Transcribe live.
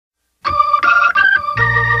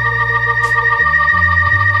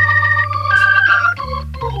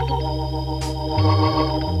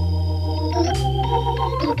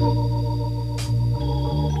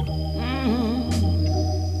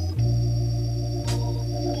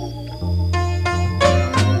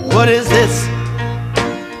What is this?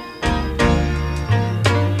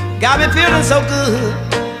 Got me feeling so good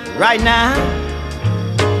right now.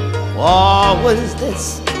 Oh, what is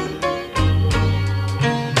this?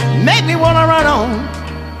 Make me wanna run on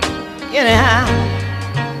anyhow.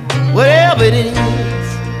 Whatever it is,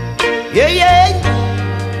 yeah,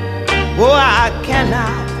 yeah. Oh, I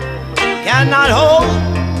cannot hold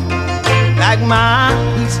back my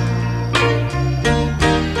peace.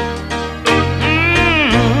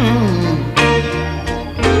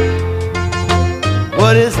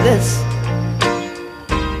 What is this?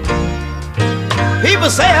 People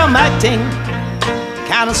say I'm acting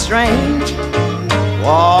kinda strange.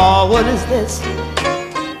 Oh, what is this?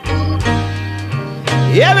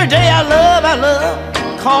 Every day I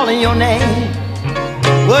love calling your name.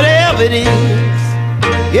 Whatever it is,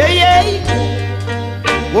 yeah, yeah.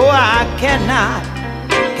 Oh, I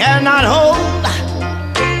cannot hold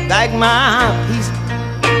back my peace.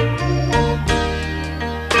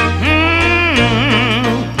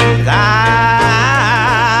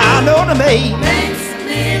 I know the maid makes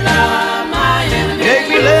me love my enemies. Make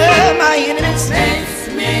me love my enemies. Makes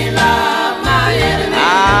me love my enemies.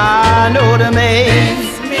 I know the maid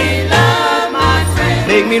makes me love my friends.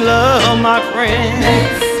 Make me love my friends.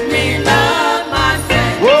 Makes me love my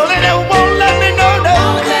friends. Well, they won't let me know, no.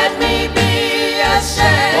 Won't let me be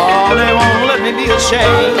ashamed. Oh, they won't let me be ashamed.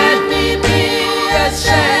 Won't let me be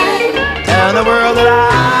ashamed. Tell the world that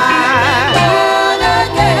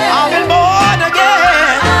I've been born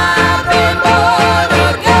again. I've been born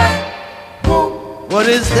again. What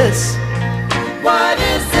is this? What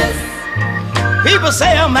is this? People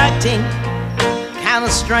say I'm acting kinda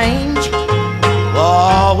strange.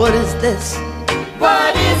 Oh, what is this?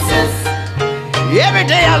 What is this? Every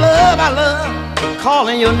day I love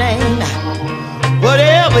calling your name.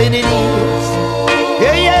 Whatever it is,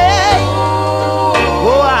 yeah, yeah.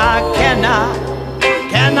 Oh, I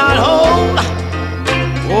cannot hold,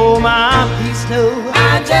 oh, my peace, no.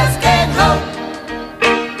 I just can't hold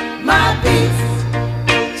my peace.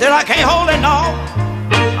 Said I can't hold it, no.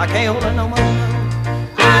 I can't hold it no more, no.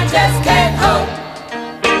 I just can't hold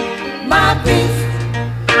my peace.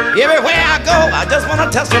 Everywhere I go, I just want to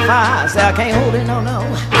testify. Say I can't hold it, no, no.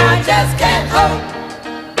 I just can't hold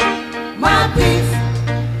my peace.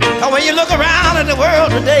 Cause when you look around at the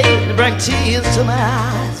world today, it brings tears to my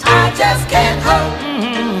eyes. I just can't hold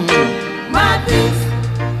my peace.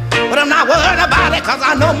 But I'm not worried about it, cause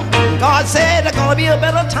I know God said there's gonna be a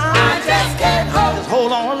better time. I just can't hold Just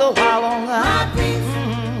hold on a little while longer. my peace.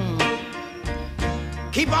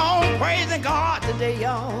 Keep on praising God today,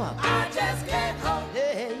 y'all. I just can't hold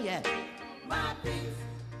Yeah, yeah. my peace.